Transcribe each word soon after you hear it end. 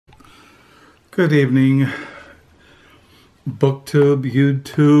Good evening, BookTube,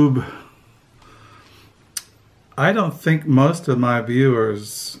 YouTube. I don't think most of my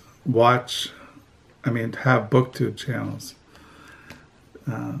viewers have BookTube channels.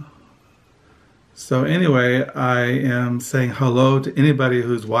 So anyway, I am saying hello to anybody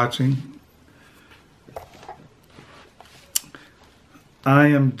who's watching. I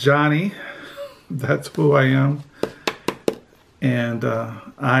am Johnny. That's who I am. And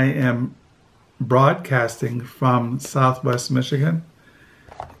I am broadcasting from Southwest Michigan.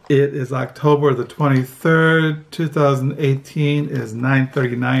 It is October the 23rd, 2018. It is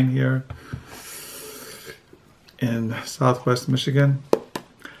 9:39 here in Southwest Michigan.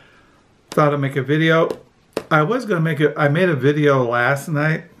 Thought I'd make a video. I made a video last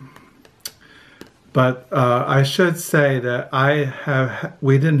night, but I should say that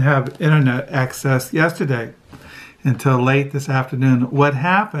we didn't have internet access yesterday until late this afternoon. What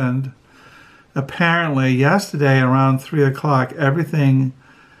happened, apparently yesterday around 3 o'clock, everything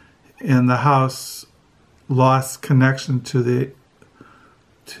in the house lost connection to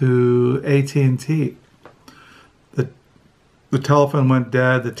AT&T. The telephone went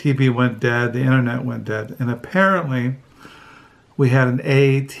dead, the TV went dead, the internet went dead. And apparently we had an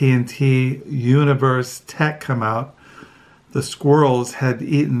AT&T Universe tech come out. The squirrels had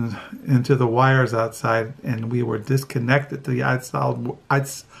eaten into the wires outside and we were disconnected to the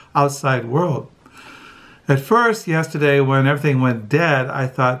outside world. At first, yesterday, when everything went dead, I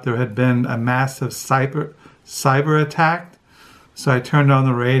thought there had been a massive cyber attack. So I turned on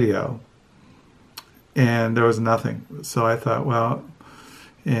the radio and there was nothing. So I thought, well,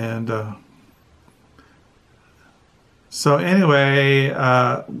 and so anyway,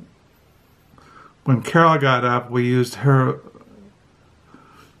 when Carol got up, we used her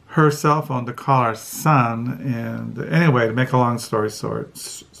cell phone to call our son. And anyway, to make a long story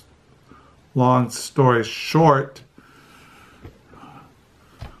short,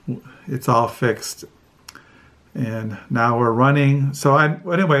 it's all fixed. And now we're running. So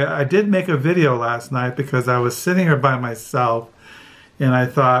anyway, I did make a video last night because I was sitting here by myself. And I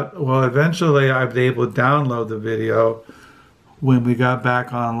thought, well, eventually I'd be able to download the video when we got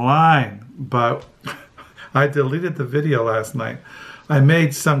back online. But I deleted the video last night. I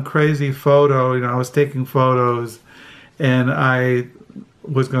made some crazy photo. I was taking photos and I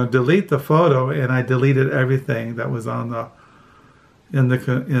was going to delete the photo, and I deleted everything that was on in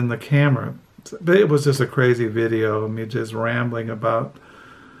the camera. But it was just a crazy video of me just rambling about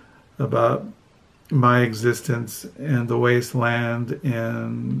my existence in the wasteland,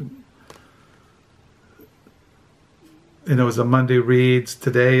 and it was a Monday Reads.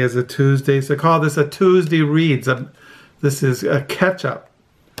 Today is a Tuesday, so call this a Tuesday Reads. This is a catch-up.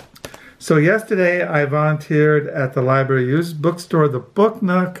 So yesterday I volunteered at the library used bookstore, the Book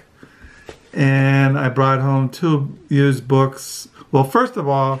Nook, and I brought home 2 used books. Well, first of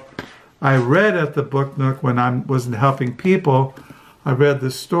all, I read at the Book Nook when I wasn't helping people. I read the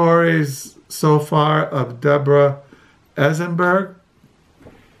stories so far of Deborah Eisenberg.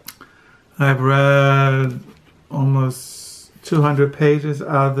 I've read almost 200 pages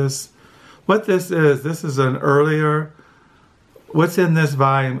out of this. What this is an earlier. What's in this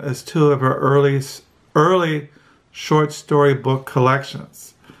volume is 2 of her early short story book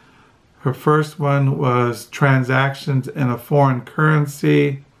collections. Her first one was Transactions in a Foreign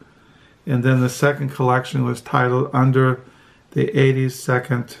Currency, and then the second collection was titled Under the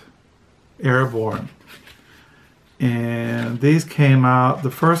 82nd Airborne. And these came out,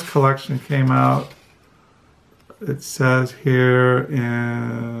 the first collection came out, it says here,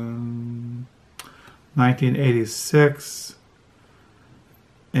 in 1986.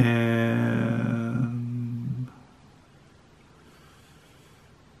 And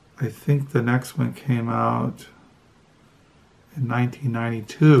I think the next one came out in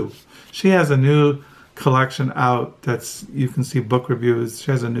 1992. She has a new collection out. You can see book reviews.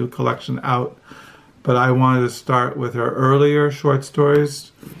 She has a new collection out, but I wanted to start with her earlier short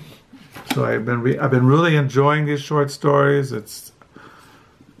stories. So I've been really enjoying these short stories. It's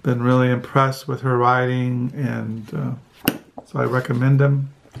been really impressed with her writing, and so I recommend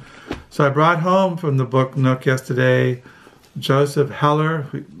them. So I brought home from the Book Nook yesterday Joseph Heller,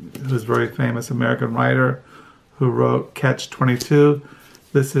 who's a very famous American writer who wrote Catch-22.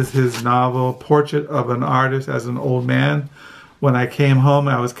 This is his novel, Portrait of an Artist as an Old Man. When I came home,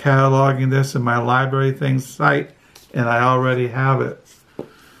 I was cataloging this in my library things site, and I already have it.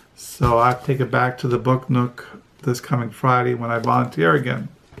 So I'll take it back to the Book Nook this coming Friday when I volunteer again.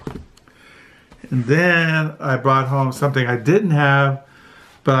 And then I brought home something I didn't have,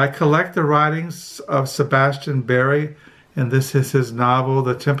 but I collect the writings of Sebastian And this is his novel,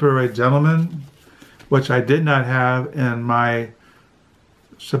 The Temporary Gentleman, which I did not have in my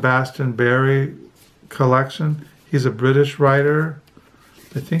Sebastian Barry collection. He's a British writer.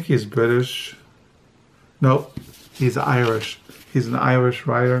 I think he's British. Nope, he's Irish. He's an Irish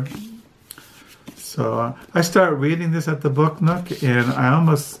writer. So I started reading this at the Book Nook, and I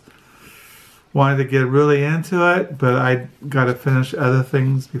almost wanted to get really into it, but I got to finish other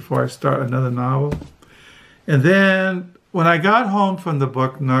things before I start another novel. And then when I got home from the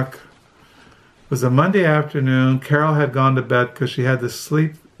Book Nook, it was a Monday afternoon. Carol had gone to bed because she had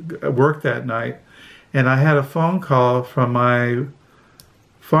to work that night. And I had a phone call from my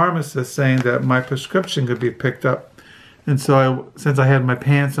pharmacist saying that my prescription could be picked up. And so since I had my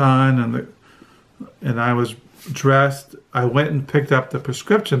pants on and I was dressed, I went and picked up the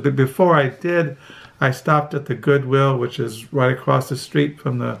prescription. But before I did, I stopped at the Goodwill, which is right across the street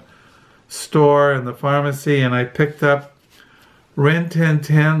from the store and the pharmacy, and I picked up Rin Tin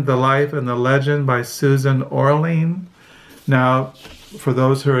Tin, The Life and the Legend by Susan Orlean. Now, for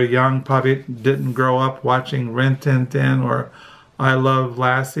those who are young, probably didn't grow up watching Rin Tin Tin or I Love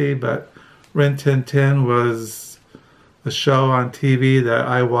Lassie, but Rin Tin Tin was a show on TV that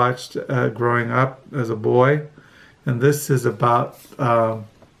I watched growing up as a boy. And this is about,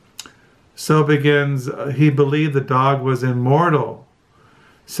 so begins, he believed the dog was immortal.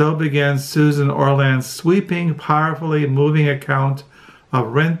 So begins Susan Orlean's sweeping, powerfully moving account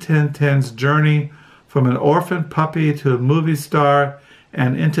of Rin Tin Tin's journey from an orphan puppy to a movie star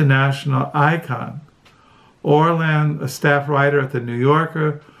and international icon. Orlean, a staff writer at The New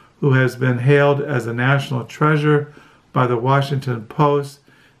Yorker, who has been hailed as a national treasure by the Washington Post,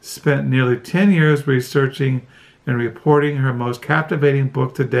 spent nearly 10 years researching and reporting her most captivating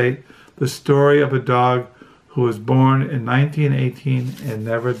book to date, The Story of a Dog Who Was Born in 1918 and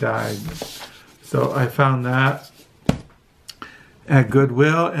Never Died. So I found that at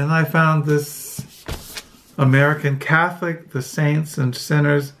Goodwill, and I found this American Catholic, The Saints and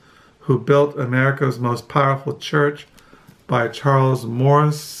Sinners Who Built America's Most Powerful Church by Charles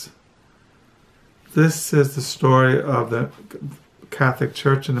Morris. This is the story of the Catholic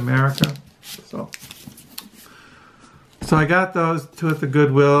Church in America. So I got those two at the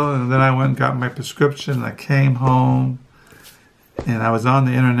Goodwill, and then I went and got my prescription. I came home, and I was on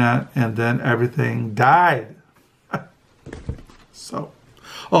the internet, and then everything died. So,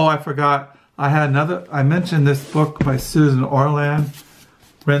 oh, I forgot. I mentioned this book by Susan Orlean,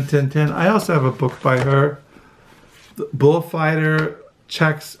 Rin Tin Tin. I also have a book by her. The Bullfighter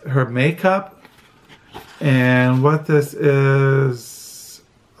checks her makeup. And what this is,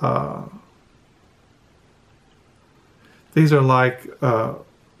 these are like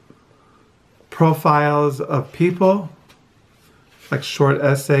profiles of people, like short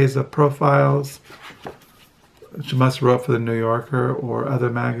essays of profiles. She must have wrote for The New Yorker or other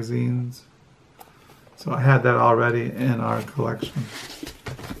magazines. So I had that already in our collection.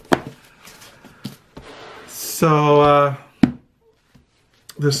 So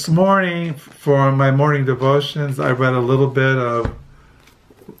this morning, for my morning devotions, I read a little bit of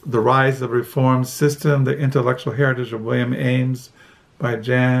The Rise of Reform System, The Intellectual Heritage of William Ames by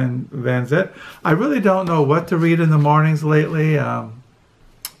Jan Van Zett. I really don't know what to read in the mornings lately. I'm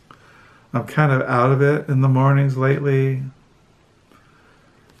kind of out of it in the mornings lately.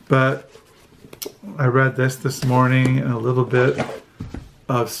 But I read this morning, and a little bit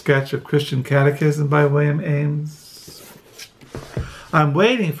of Sketch of Christian Catechism by William Ames. I'm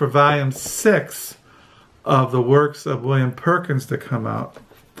waiting for volume 6 of the works of William Perkins to come out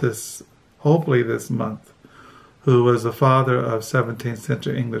hopefully this month, who was the father of 17th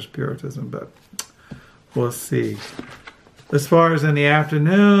century English Puritanism, but we'll see. As far as in the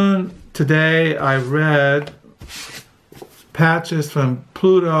afternoon, today I read Patches from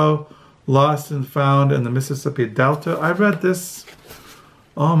Pluto, Lost and Found in the Mississippi Delta. I read this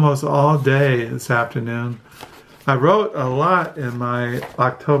almost all day this afternoon. I wrote a lot in my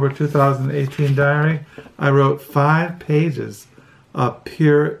October 2018 diary. I wrote 5 pages of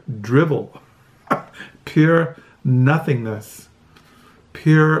pure drivel, pure nothingness,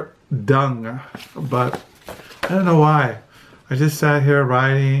 pure dung. But I don't know why. I just sat here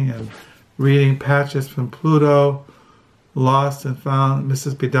writing and reading Patches from Pluto, Lost and Found,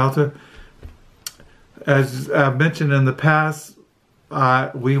 Mississippi Delta. As I've mentioned in the past,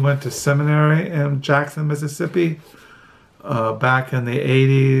 we went to seminary in Jackson, Mississippi back in the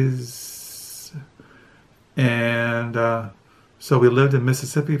 80s. And so we lived in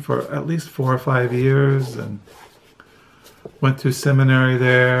Mississippi for at least 4 or 5 years and went to seminary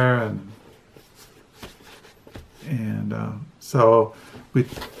there. And so we,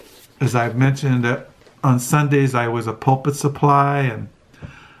 as I've mentioned on Sundays I was a pulpit supply, and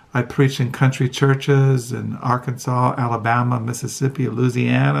I preached in country churches in Arkansas, Alabama, Mississippi,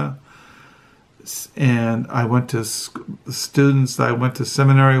 Louisiana. And I went to students I went to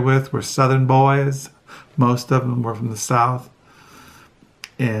seminary with were Southern boys. Most of them were from the South.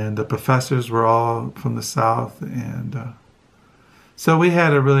 And the professors were all from the South. And so we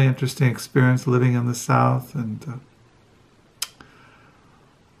had a really interesting experience living in the South and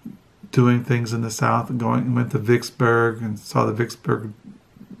doing things in the South. And went to Vicksburg and saw the Vicksburg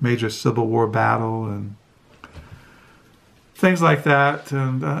major Civil War battle and things like that.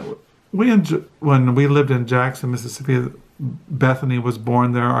 And when we lived in Jackson, Mississippi, Bethany was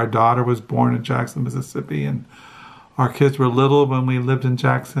born there. Our daughter was born in Jackson, Mississippi, and our kids were little when we lived in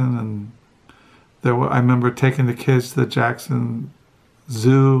Jackson. And I remember taking the kids to the Jackson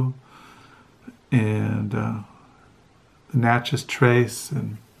Zoo and the Natchez Trace,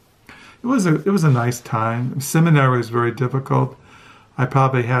 and it was a nice time. Seminary was very difficult. I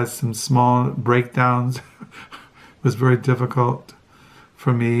probably had some small breakdowns. It was very difficult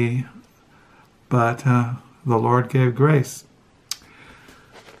for me, but the Lord gave grace.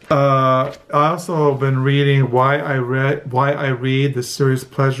 I also have been reading Why I Read, the series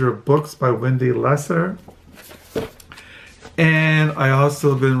Pleasure of Books by Wendy Lesser. And I also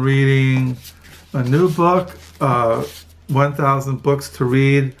have been reading a new book, 1,000 Books to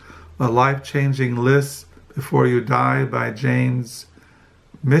Read, A Life-Changing List Before You Die by James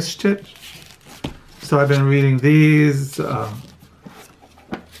Mustich. So I've been reading these. I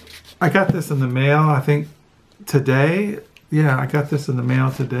got this in the mail, I think today. Yeah, I got this in the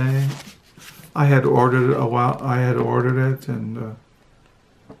mail today. I had ordered it and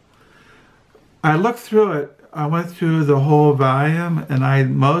I looked through it. I went through the whole volume, and I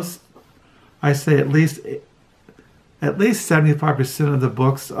say at least 75% of the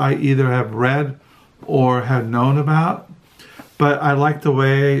books I either have read or have known about. But I like the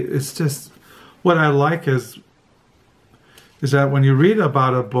way, it's just, what I like is that when you read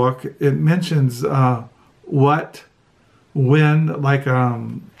about a book, it mentions what, when, like,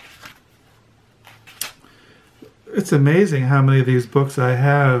 it's amazing how many of these books I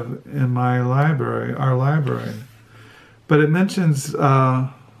have in my library, our library. But it mentions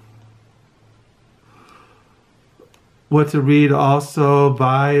what to read also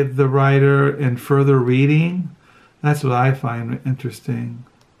by the writer and further reading. That's what I find interesting.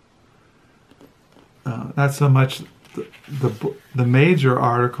 Not so much the major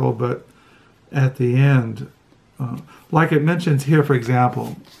article, but at the end. Like it mentions here, for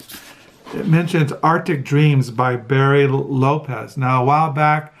example, it mentions Arctic Dreams by Barry Lopez. Now, a while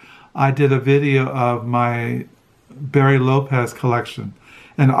back, I did a video of my Barry Lopez collection.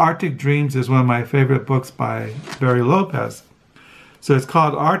 And Arctic Dreams is one of my favorite books by Barry Lopez. So it's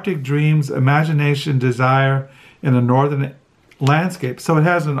called Arctic Dreams, Imagination, Desire in a Northern Landscape. So it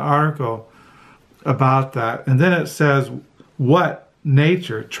has an article about that. And then it says, what,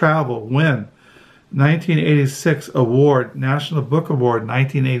 nature, travel, when. 1986 award, National Book Award,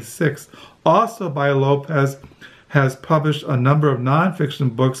 1986. Also by Lopez, has published a number of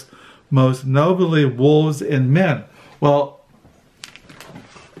nonfiction books, most notably Wolves and Men. Well,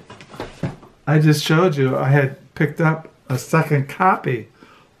 I just showed you I had picked up a second copy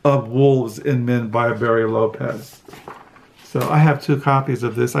of Wolves and Men by Barry Lopez. So I have 2 copies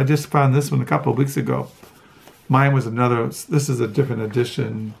of this. I just found this one a couple of weeks ago. Mine was another, this is a different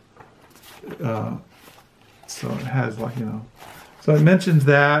edition. So it has, like, you know. So it mentions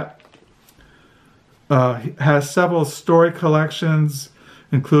that. Has several story collections,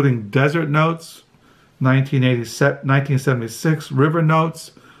 including Desert Notes, 1976, River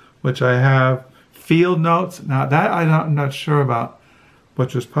Notes, which I have, Field Notes. Now that I'm not sure about,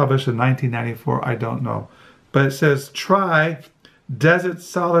 which was published in 1994. I don't know. But it says, try Desert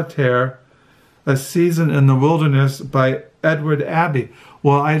Solitaire, A Season in the Wilderness by Edward Abbey.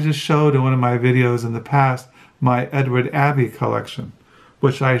 Well, I just showed in one of my videos in the past my Edward Abbey collection,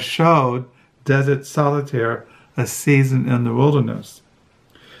 which I showed Desert Solitaire, A Season in the Wilderness.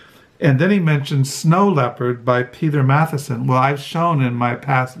 And then he mentioned Snow Leopard by Peter Matheson. Well, I've shown in my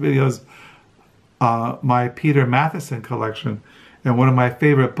past videos my Peter Matheson collection. And one of my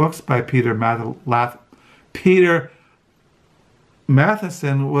favorite books by Peter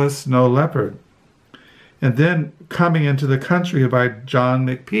Matheson was Snow Leopard. And then Coming into the Country by John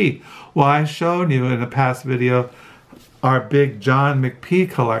McPhee. Well, I showed you in a past video our big John McPhee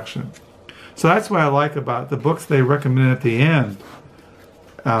collection. So that's what I like about the books they recommend at the end.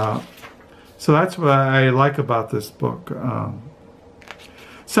 So that's what I like about this book.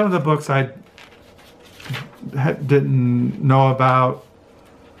 Some of the books I didn't know about,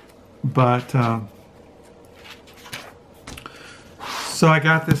 but So I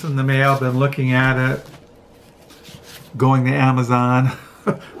got this in the mail, been looking at it, going to Amazon,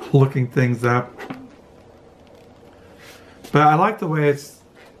 looking things up. But I like the way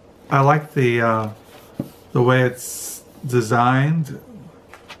I like the way it's designed.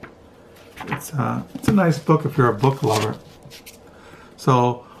 It's a nice book if you're a book lover.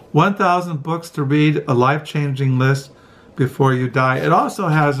 So 1,000 books to read, a life-changing list before you die. It also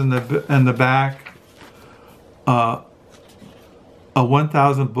has in the back a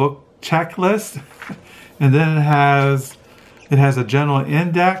 1,000 book checklist, and then it has a general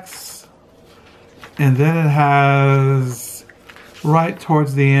index, and then it has right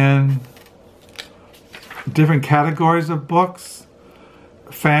towards the end different categories of books: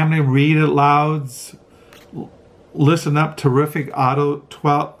 family, read it louds, listen up, terrific audio,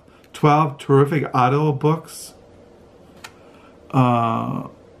 12 terrific audio books.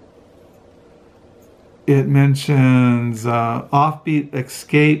 It mentions offbeat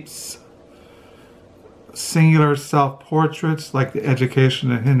escapes, singular self-portraits like The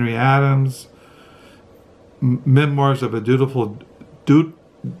Education of Henry Adams, memoirs of a dutiful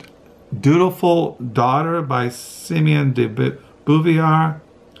daughter by Simeon de Beauvoir,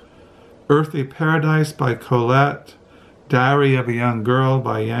 Earthly Paradise by Colette, Diary of a Young Girl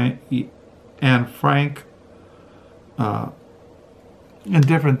by Anne Frank, and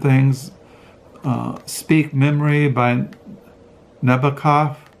different things. Speak Memory by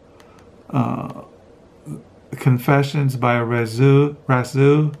Nabokov, Confessions by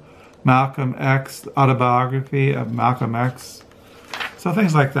Razu, Malcolm X, Autobiography of Malcolm X. So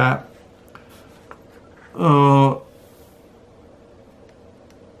things like that.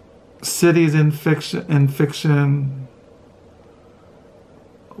 Cities in fiction,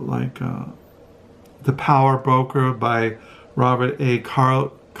 like The Power Broker by Robert A.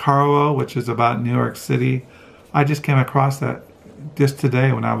 Carwell, which is about New York City. I just came across that just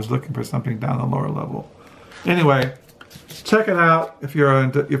today when I was looking for something down the lower level. Anyway, check it out if you're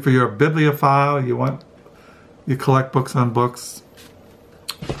a bibliophile. You collect books on books.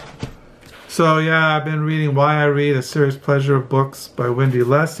 So yeah, I've been reading Why I Read: A Serious Pleasure of Books by Wendy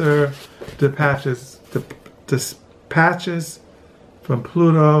Lesser, Dispatches from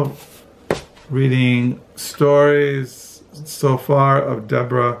Pluto, reading stories so far of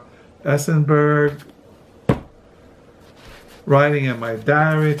Deborah Eisenberg, writing in my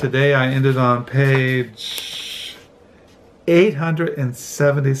diary. Today I ended on page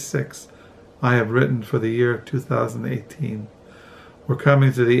 876 I have written for the year 2018. We're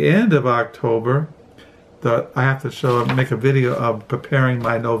coming to the end of October. I have to make a video of preparing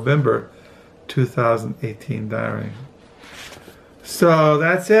my November 2018 diary. So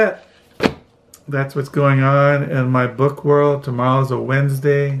that's it. That's what's going on in my book world. Tomorrow's a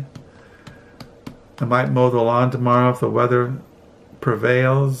Wednesday. I might mow the lawn tomorrow if the weather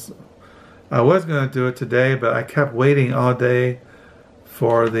prevails. I was going to do it today, but I kept waiting all day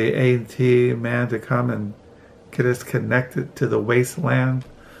for the A&T man to come and get us connected to the wasteland,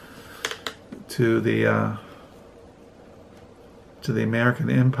 to the American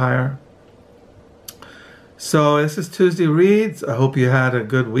Empire. So this is Tuesday Reads. I hope you had a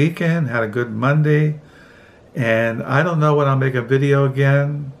good weekend, had a good Monday, and I don't know when I'll make a video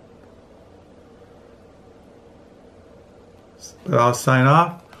again, but I'll sign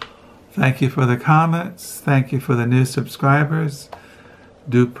off. Thank you for the comments. Thank you for the new subscribers.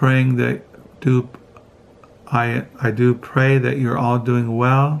 I do pray that you're all doing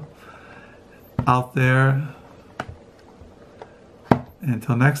well out there.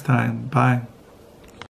 Until next time, bye.